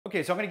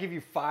Okay, so I'm going to give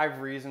you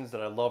 5 reasons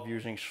that I love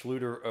using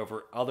Schluter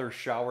over other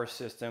shower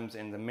systems,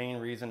 and the main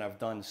reason I've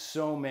done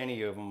so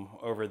many of them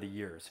over the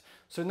years.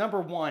 So number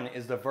 1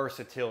 is the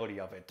versatility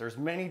of it. There's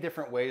many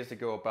different ways to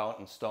go about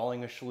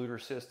installing a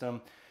Schluter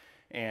system,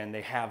 and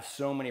they have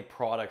so many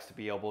products to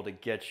be able to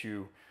get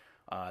you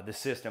the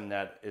system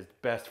that is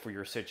best for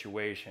your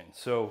situation.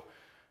 So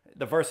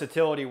the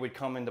versatility would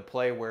come into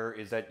play where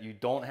is that you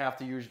don't have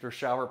to use your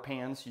shower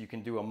pans. You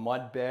can do a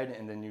mud bed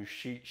and then use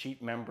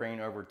sheet membrane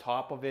over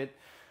top of it.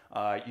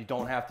 You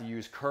don't have to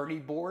use Curdy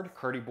board.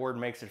 Curdy board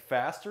makes it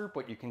faster,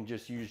 but you can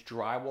just use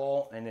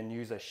drywall and then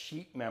use a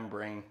sheet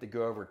membrane to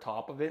go over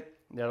top of it.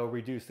 That'll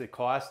reduce the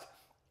cost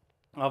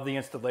of the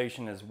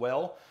installation as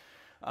well.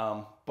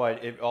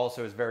 But it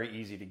also is very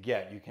easy to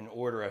get. You can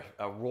order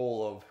a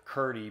roll of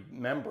Curdy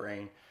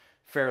membrane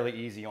fairly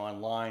easy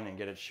online and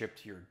get it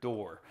shipped to your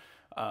door.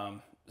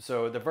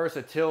 So the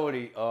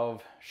versatility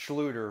of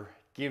Schluter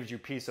gives you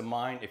peace of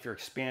mind if you're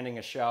expanding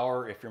a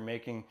shower, if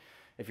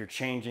you're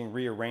changing,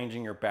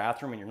 rearranging your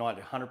bathroom and you're not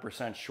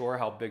 100% sure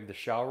how big the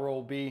shower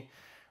will be.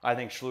 I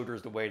think Schluter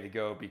is the way to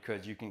go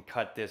because you can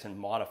cut this and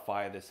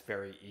modify this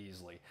very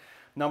easily.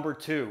 Number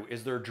 2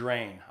 is their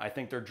drain. I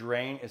think their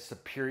drain is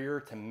superior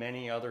to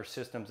many other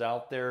systems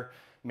out there.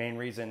 Main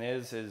reason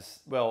is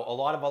well, a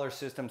lot of other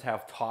systems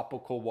have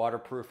topical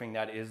waterproofing.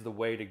 That is the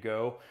way to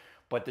go.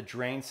 But the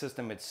drain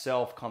system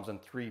itself comes in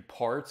 3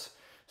 parts.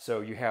 So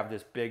you have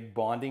this big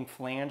bonding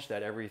flange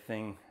that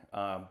everything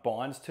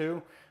bonds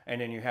to,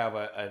 and then you have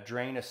a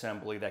drain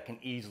assembly that can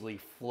easily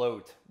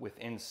float with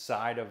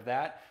inside of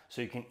that,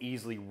 so you can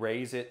easily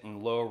raise it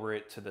and lower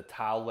it to the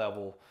tile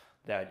level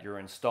that you're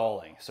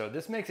installing. So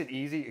this makes it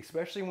easy,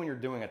 especially when you're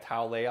doing a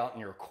tile layout and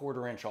you're a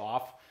 1/4 inch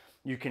off.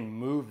 You can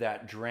move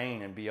that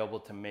drain and be able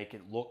to make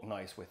it look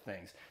nice with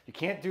things. You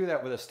can't do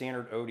that with a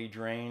standard OD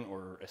drain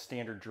or a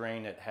standard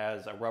drain that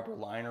has a rubber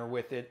liner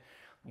with it.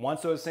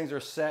 Once those things are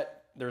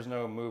set, there's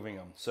no moving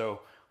them.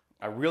 So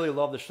I really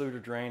love the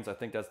Schluter drains. I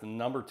think that's the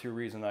number 2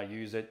 reason I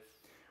use it.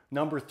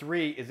 Number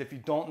 3 is if you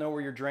don't know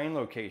where your drain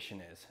location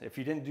is. If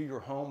you didn't do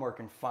your homework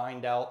and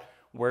find out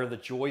where the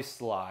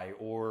joists lie,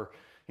 or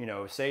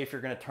say if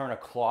you're going to turn a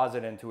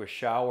closet into a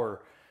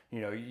shower,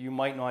 you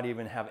might not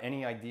even have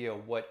any idea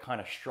what kind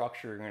of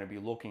structure you're going to be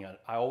looking at.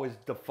 I always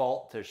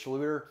default to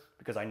Schluter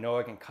because I know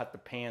I can cut the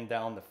pan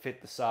down to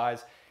fit the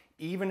size.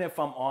 Even if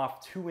I'm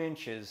off 2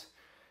 inches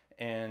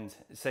and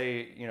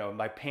say,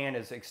 my pan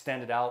is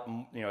extended out,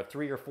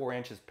 3 or 4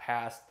 inches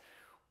past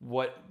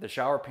what the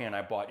shower pan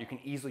I bought, you can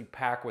easily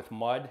pack with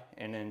mud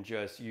and then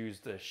just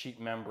use the sheet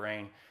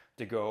membrane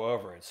to go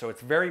over it. So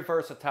it's very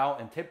versatile,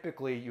 and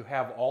typically you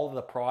have all of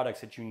the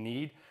products that you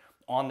need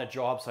on the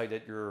job site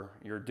that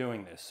you're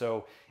doing this.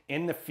 So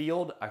in the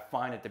field, I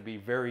find it to be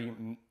very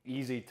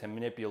easy to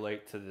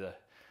manipulate to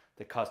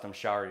the custom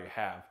shower you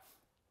have.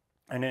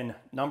 And then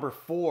number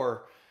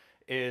 4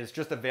 is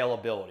just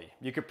availability.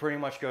 You could pretty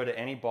much go to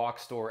any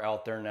box store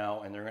out there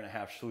now and they're going to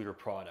have Schluter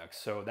products.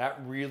 So that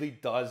really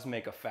does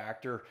make a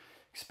factor,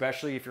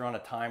 especially if you're on a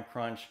time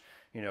crunch.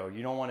 You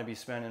don't want to be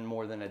spending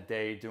more than a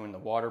day doing the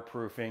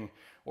waterproofing,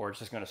 or it's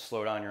just going to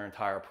slow down your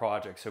entire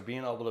project. So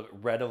being able to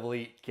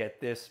readily get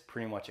this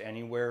pretty much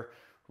anywhere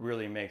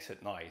really makes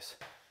it nice.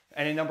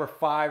 And then number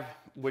 5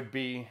 would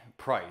be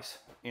price.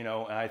 And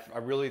I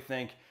really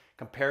think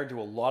compared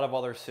to a lot of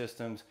other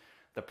systems,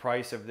 the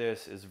price of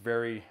this is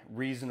very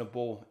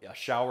reasonable. A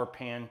shower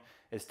pan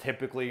is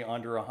typically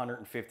under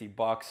 150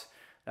 bucks.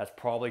 That's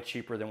probably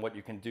cheaper than what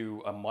you can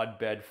do a mud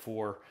bed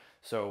for.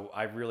 So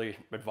I really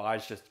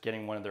advise just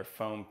getting one of their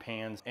foam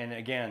pans. And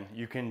again,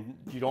 you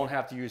don't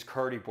have to use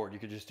Curdy board. You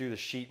could just do the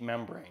sheet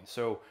membrane.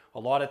 So a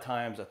lot of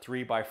times a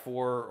 3x4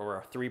 or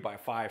a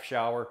 3x5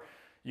 shower,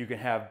 you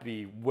can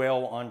be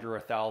well under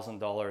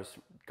 $1,000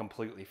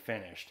 completely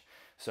finished.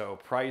 So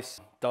price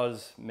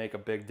does make a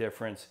big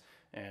difference.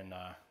 And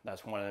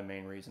that's one of the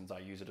main reasons I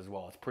use it as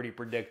well. It's pretty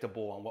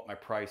predictable on what my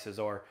prices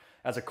are.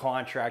 As a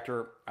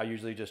contractor, I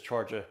usually just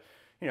charge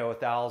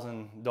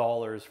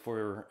 $1,000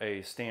 for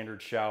a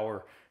standard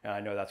shower, and I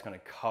know that's going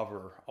to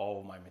cover all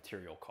of my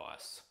material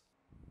costs.